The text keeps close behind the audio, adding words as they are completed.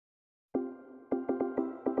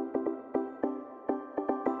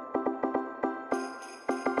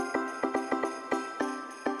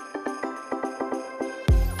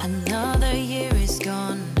Another year is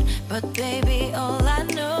gone, but baby, all I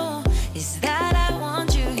know is that I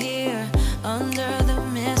want you here under the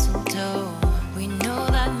mistletoe. We know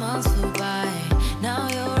that months flew by, now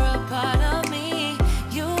you're a part of me.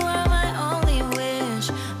 You are my only wish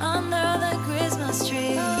under the Christmas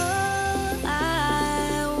tree. All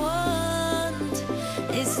I want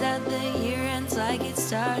is that the year ends like it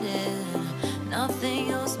started. Nothing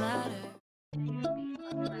else matters.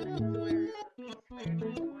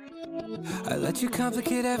 I let you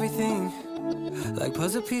complicate everything, like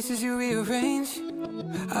puzzle pieces you rearrange.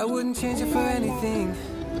 I wouldn't change it for anything.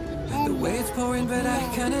 The way it's pouring, but I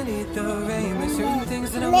kinda need the rain. There's certain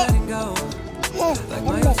things that I'm letting go, like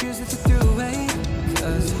my old shoes that you threw away.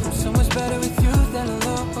 Cause I'm so much better with you than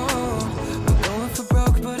alone. I'm going for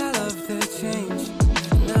broke, but I love the change.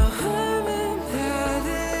 Now I'm in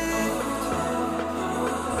heaven,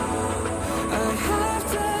 I have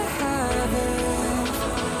to have it.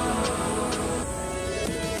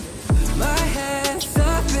 My head's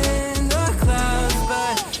up in the clouds,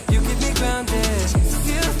 but you keep me grounded.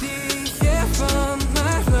 Still the air from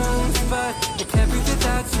my lungs, but I can't breathe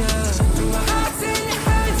without you. My heart's in your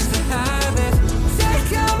hands to have it.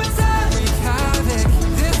 Take over time, wreak havoc.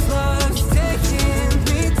 This love's taking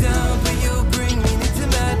me down, but you bring me into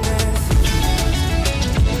madness.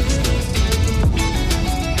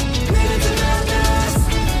 Me into madness.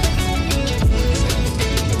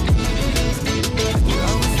 You're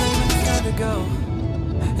always late when it's time to go,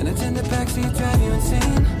 and I tend to backseat, drive you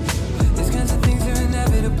insane. These kinds of things are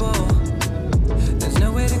inevitable. There's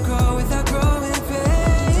no way to grow without growing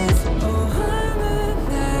pains. Oh, I'm an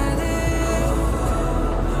addict,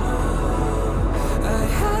 I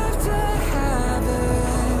have to have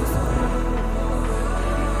it.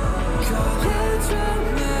 Call it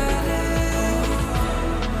dramatic,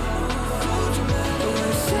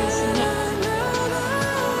 listen,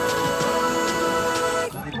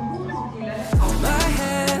 my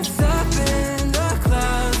hands up in the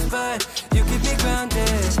clouds, but you keep me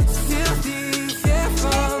grounded. Still the air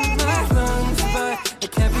from my lungs, but I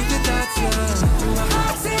can't breathe without you. My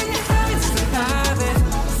heart's in your hands to have it.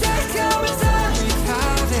 Take over time, wreak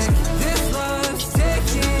havoc. This love's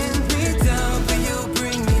taking me down, but you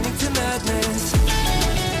bring me into madness.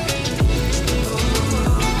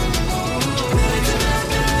 Me into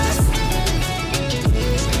madness.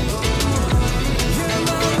 You're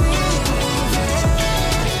my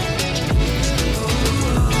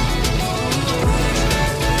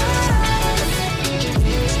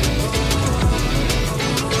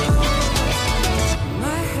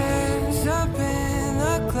My hands up in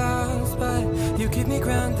the clouds, but you keep me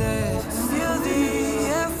grounded. Steal the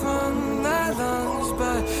air from my lungs,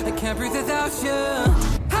 but I can't breathe without you.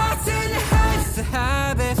 Hearts in your hands to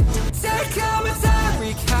have it. Take over time,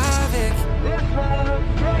 wreak havoc. This love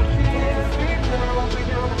takes me down, but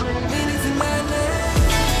you bring me into madness.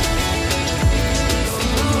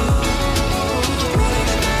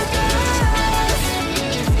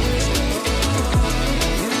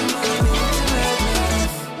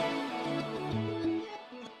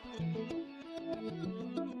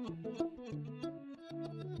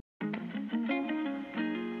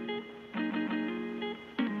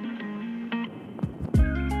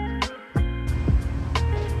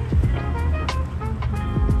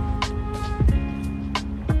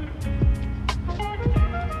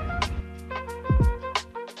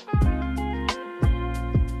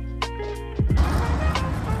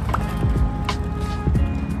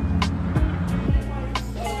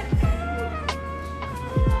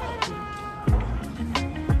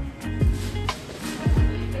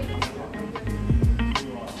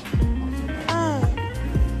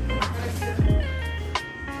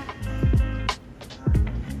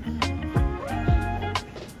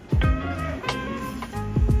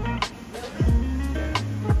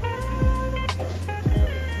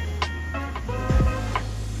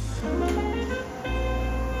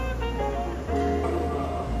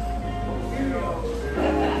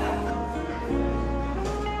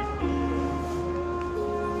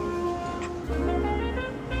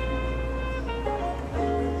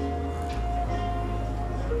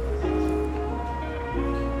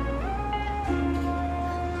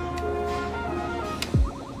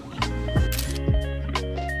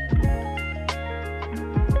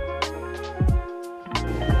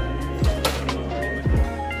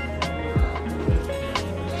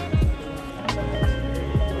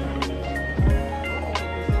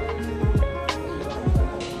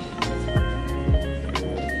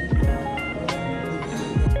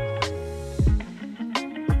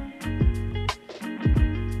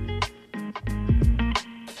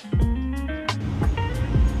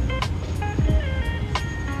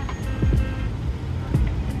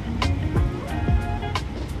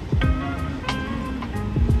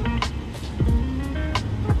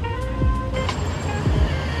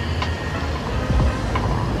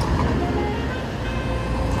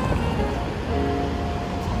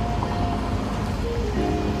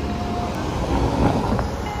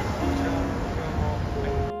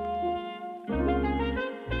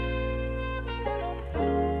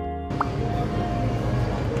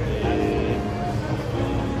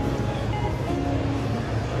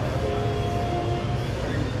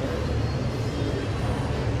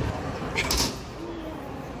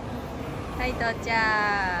 はい、到着。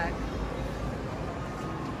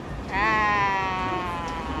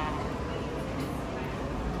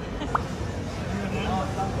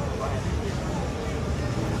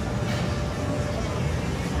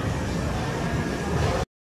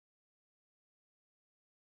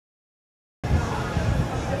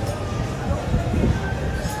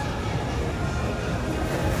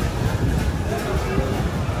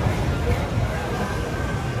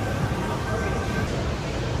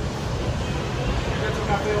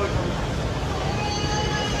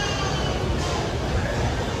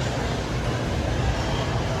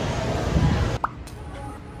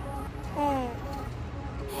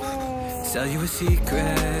Tell you a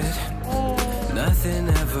secret, nothing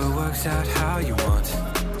ever works out how you want.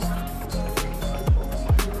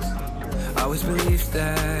 I always believed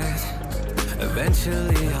that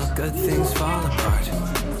eventually all good things fall apart.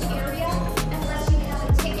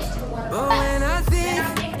 But when I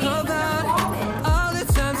think about all the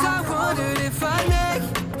times I wondered if I'd make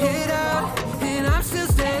it out, and I'm still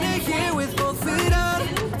standing here with both feet on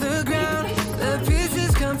the ground, the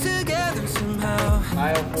pieces come together somehow.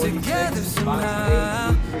 Together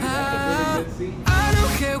somehow. I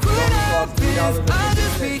don't care what happens, I'll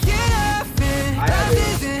just make it happen. Life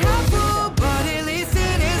isn't helpful, but at least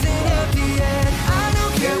it isn't empty yet. I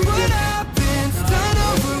don't care what happens, turn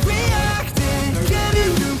overreacting.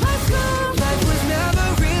 Getting through my school life was never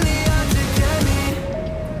really out to get me.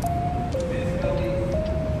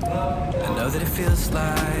 I know that it feels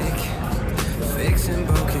like fixing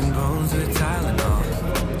broken bones with Tylenol.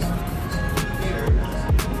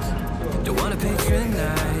 Don't wanna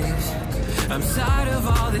patronize, I'm tired of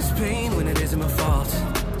all this pain when it isn't my fault.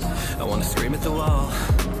 I wanna scream at the wall.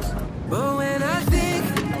 But when I think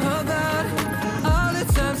about all the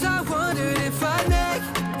times I wondered if I'd make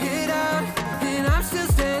it out, and I'm still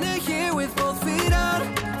standing here with both feet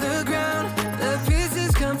on the ground, the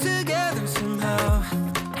pieces come together somehow.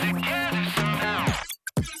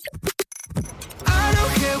 I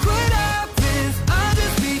don't care what happens, I'll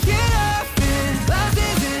just make it happen. Life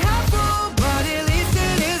isn't helpful, but at least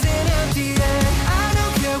it isn't empty yet. I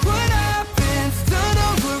don't care what happens, turn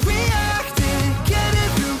overreacting.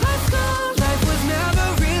 Getting through my school life was never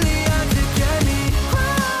really out to get me. I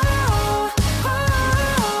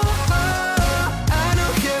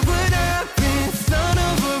don't care what happens, turn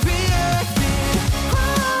overreacting.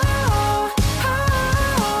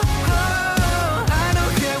 I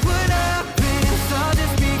don't care what happens, I'll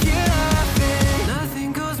just make it happen. Nothing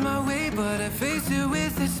goes my way, but I face it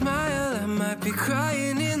with a smile. I might be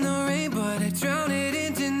crying in the rain, but I drown it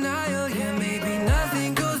in denial. Yeah, maybe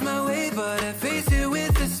nothing goes my way, but I face it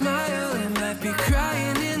with a smile. I might be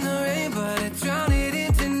crying in the rain, but I drown it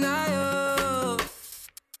in denial.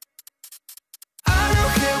 I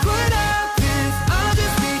don't care what happens, I'll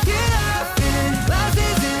just make it happen. Life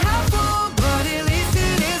isn't helpful, but at least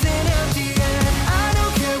it isn't empty yet. I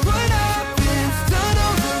don't care what happens, turn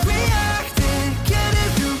overreacting.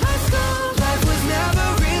 Getting through my school life was never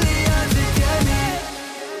really out to get me.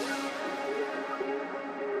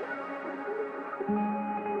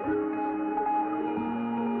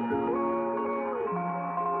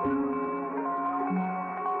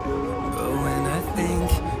 But when I think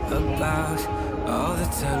about all the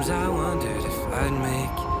times I wondered if I'd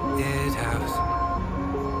make it out.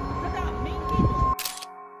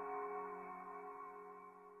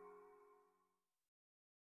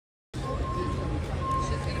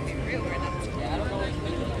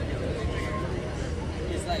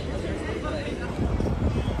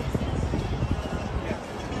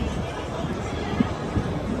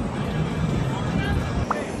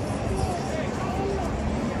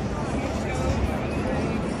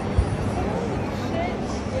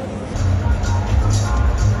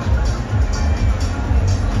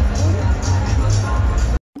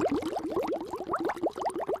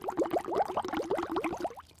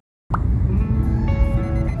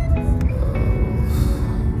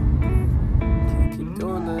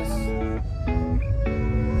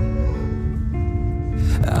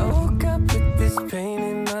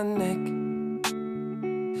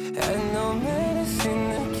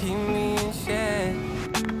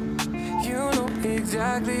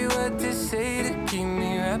 Exactly what to say to keep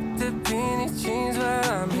me wrapped up in your jeans while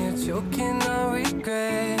I'm here choking on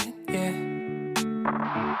regret. Yeah,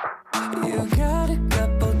 you got a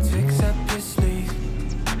couple tricks up your sleeve,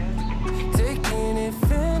 taking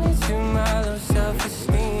advantage of my low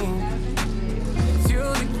self-esteem. You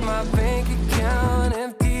leave my bank account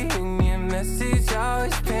empty and your message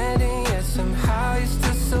always pending, yet somehow you're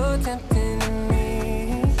still so tempting to me.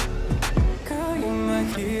 Girl, you might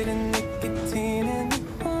hear the nicotine in the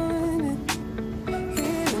morning,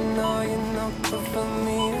 even though you know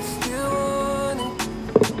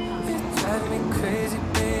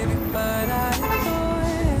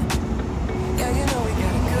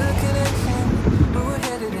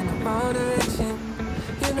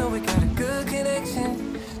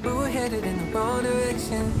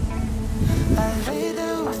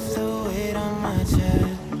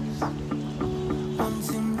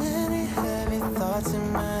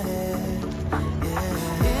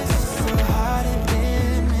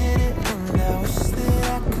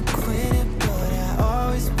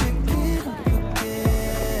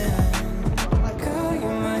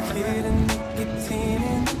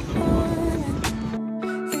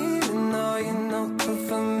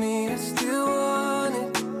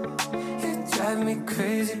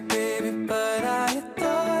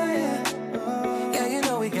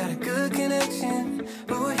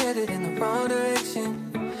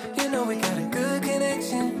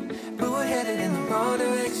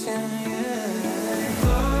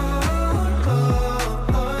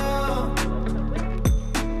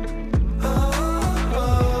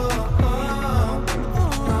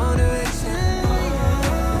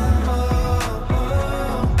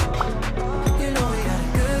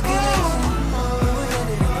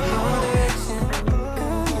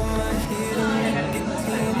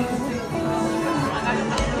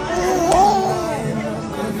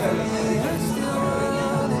I still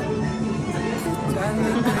want it. Drive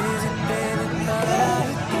me crazy, baby, but I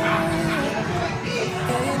do it.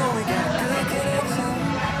 Yeah, you know we got a good connection,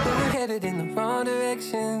 but we're headed in the wrong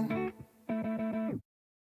direction.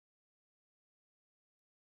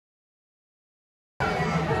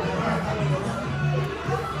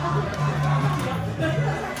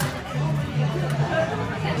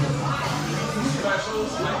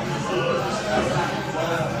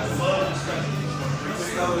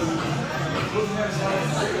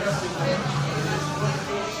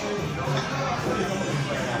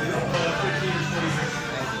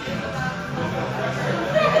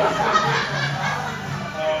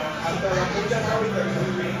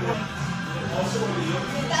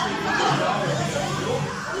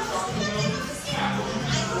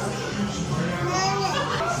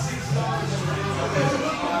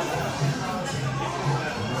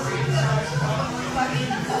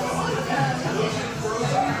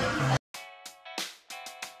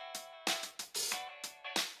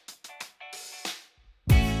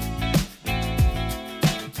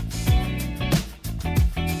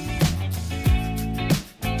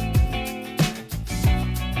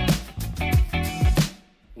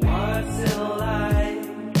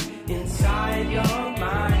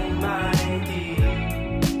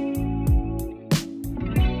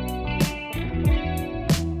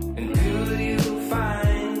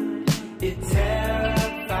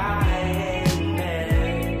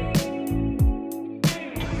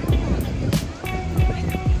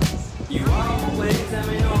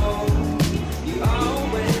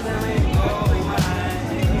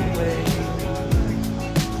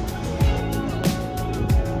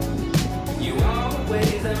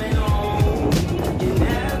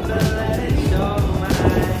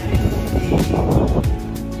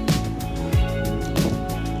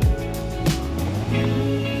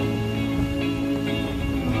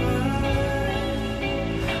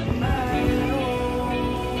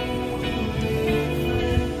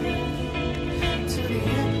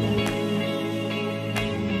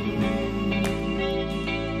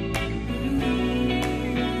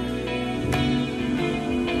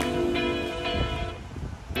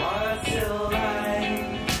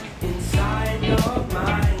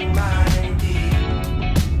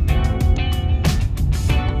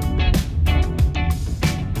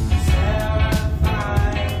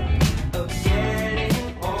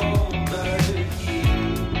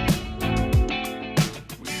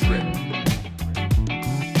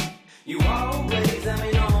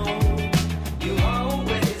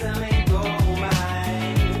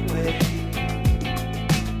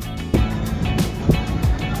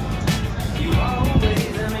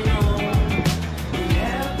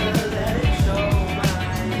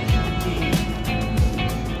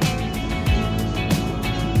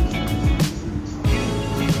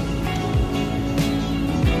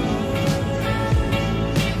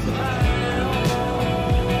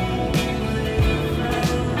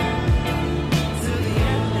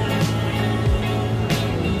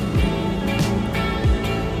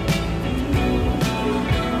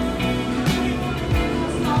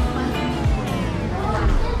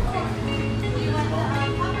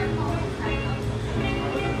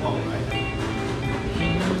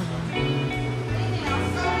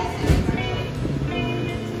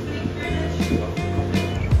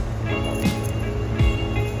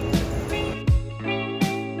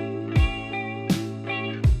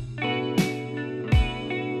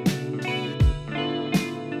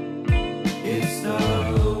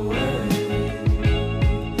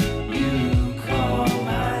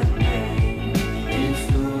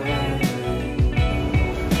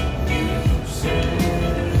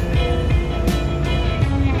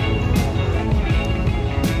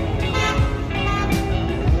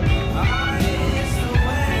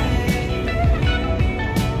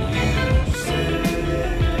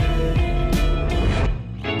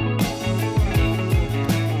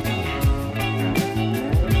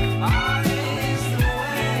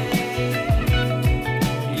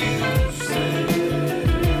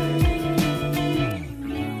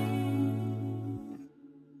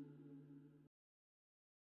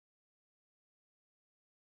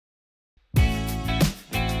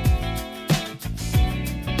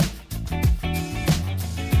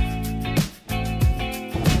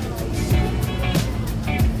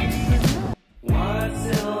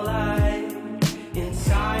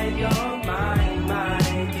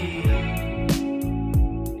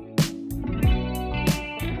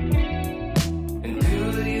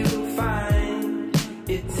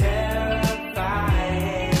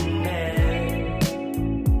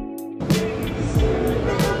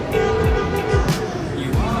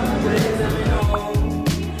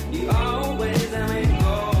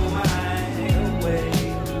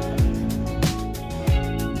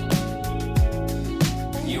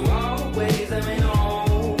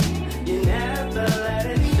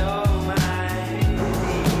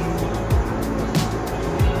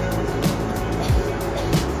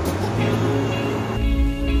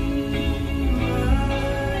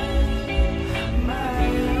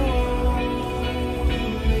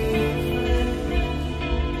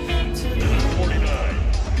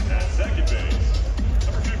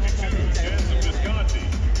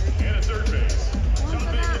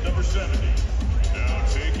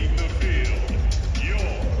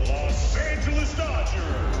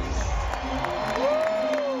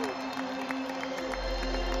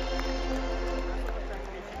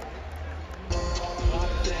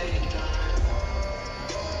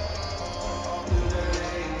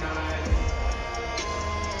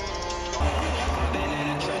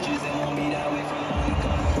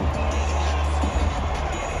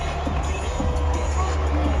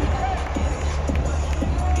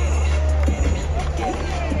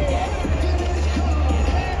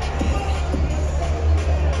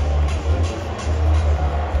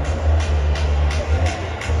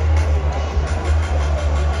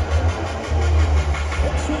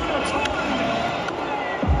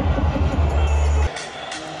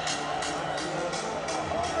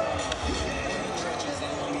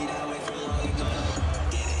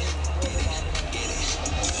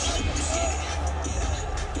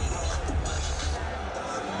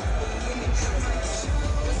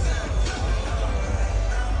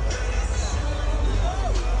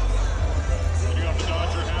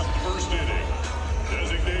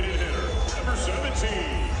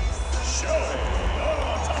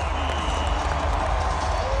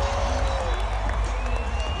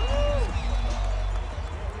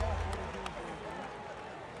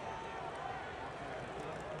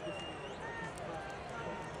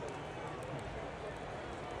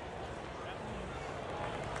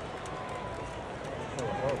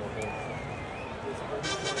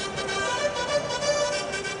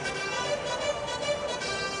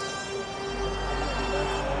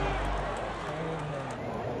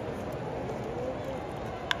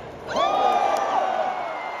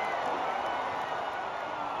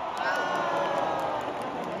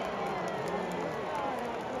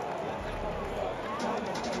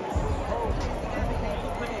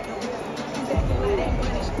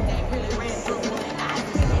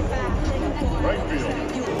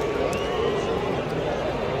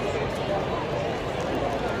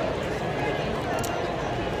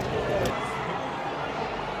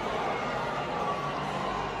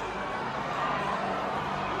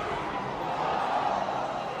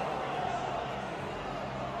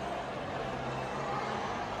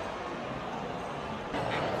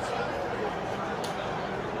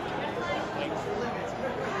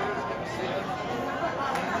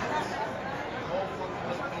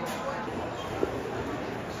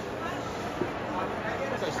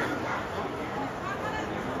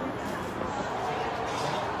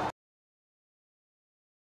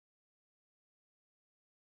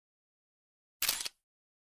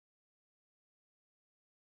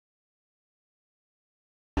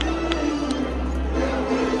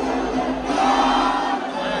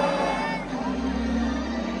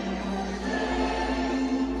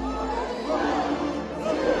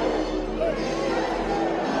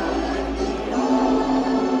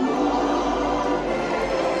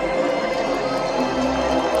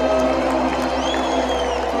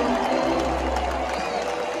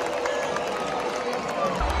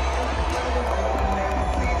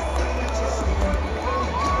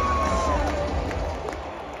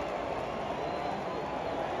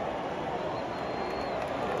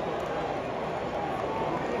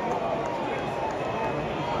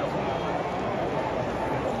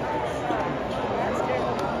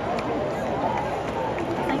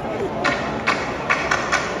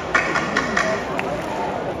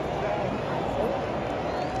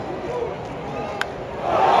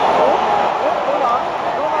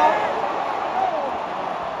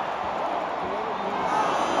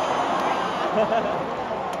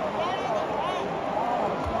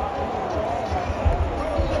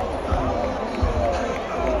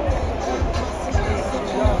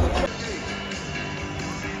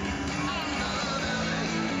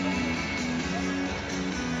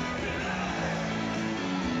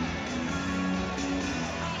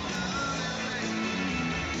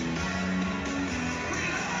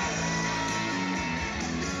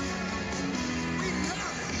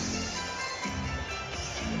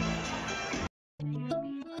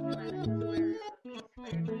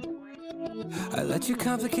 I let you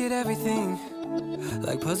complicate everything,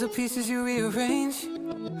 like puzzle pieces you rearrange.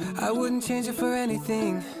 I wouldn't change it for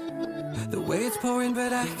anything, the way it's pouring,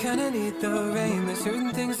 but I kinda need the rain. There's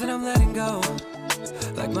certain things that I'm letting go,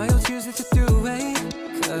 like my old shoes that you threw away,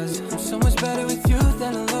 'cause I'm so much better with you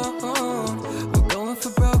than alone. We're going for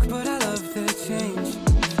broke, but I love the change.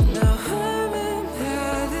 Now I'm in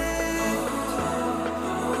heaven,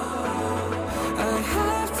 I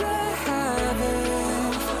have to have it.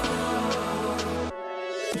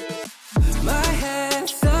 My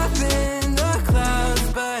head's up in the clouds,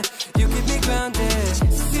 but you keep me grounded.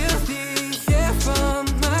 Still the air from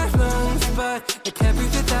my lungs, but I can't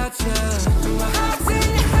breathe without you. My heart's in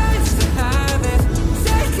your hands to have it.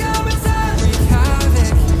 Take over time, wreak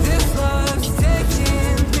havoc. This love's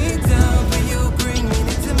taking me down, but you bring me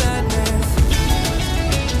into madness.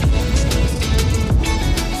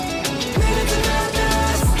 Me into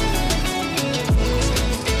madness.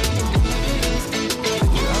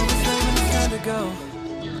 You're always late when it's time to go,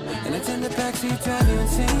 and I tend to backseat, drive you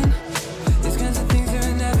insane. These kinds of things are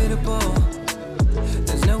inevitable.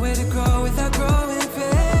 There's no way to grow without growing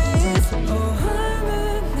pains. Oh, I'm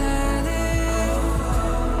an addict,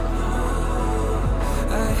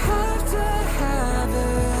 I have to have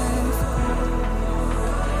it.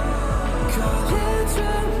 Call it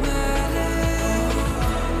dramatic,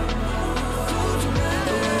 but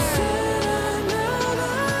I said I'm not.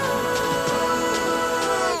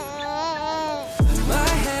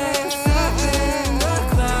 My head's up in the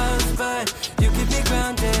clouds, but you keep me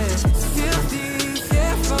grounded. Still the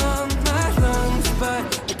air from my lungs,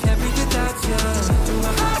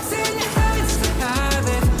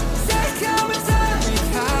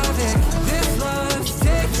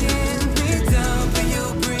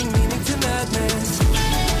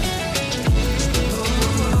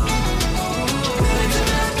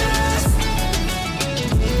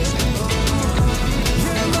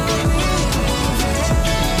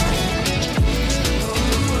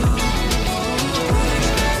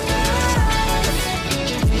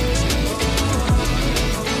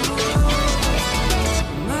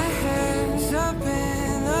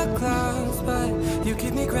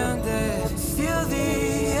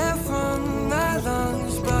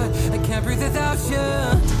 can't breathe without you.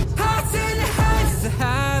 Hearts in your hands is a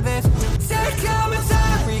habit. Take common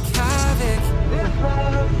time, wreak havoc. This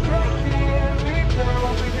love takes me every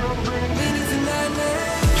time we don't bring meaning to madness.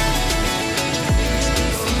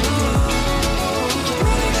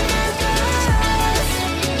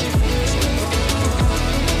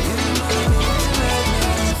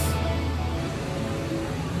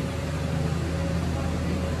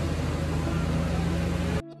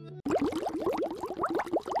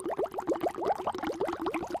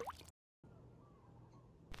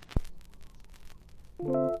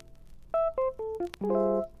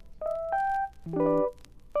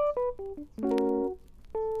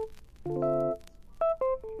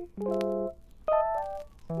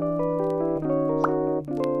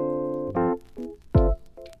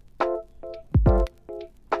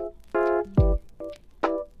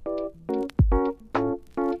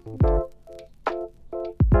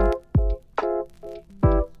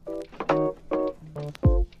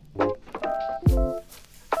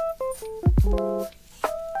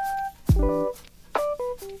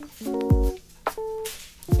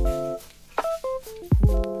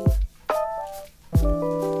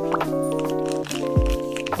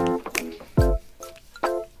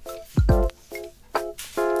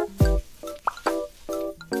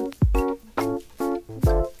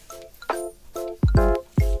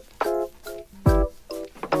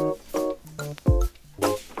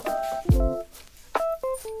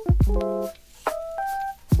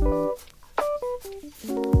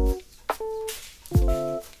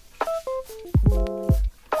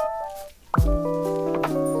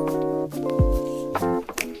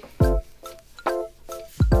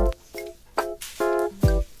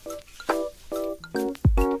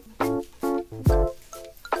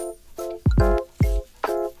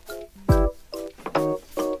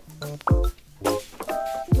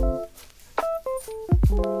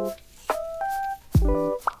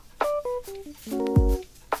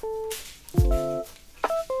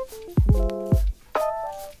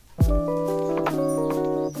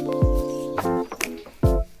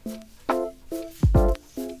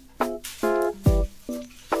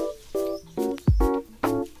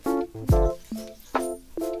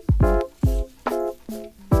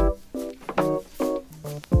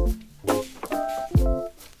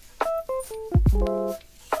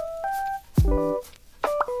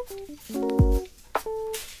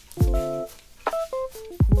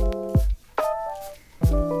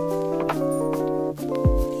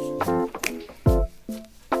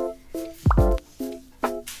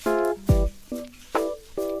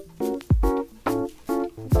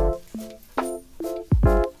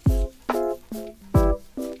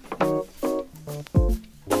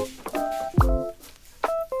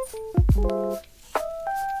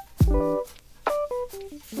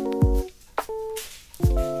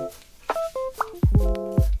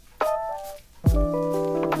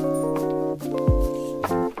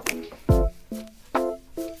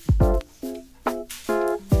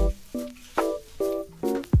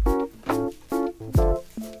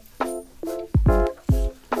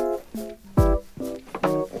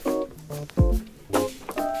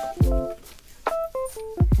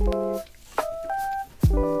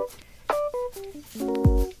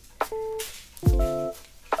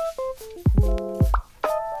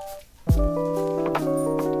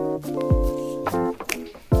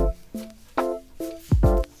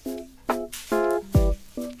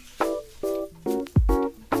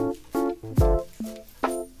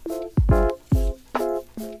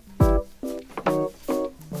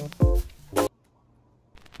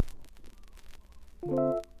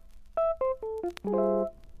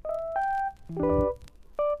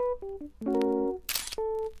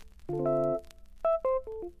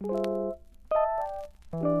 you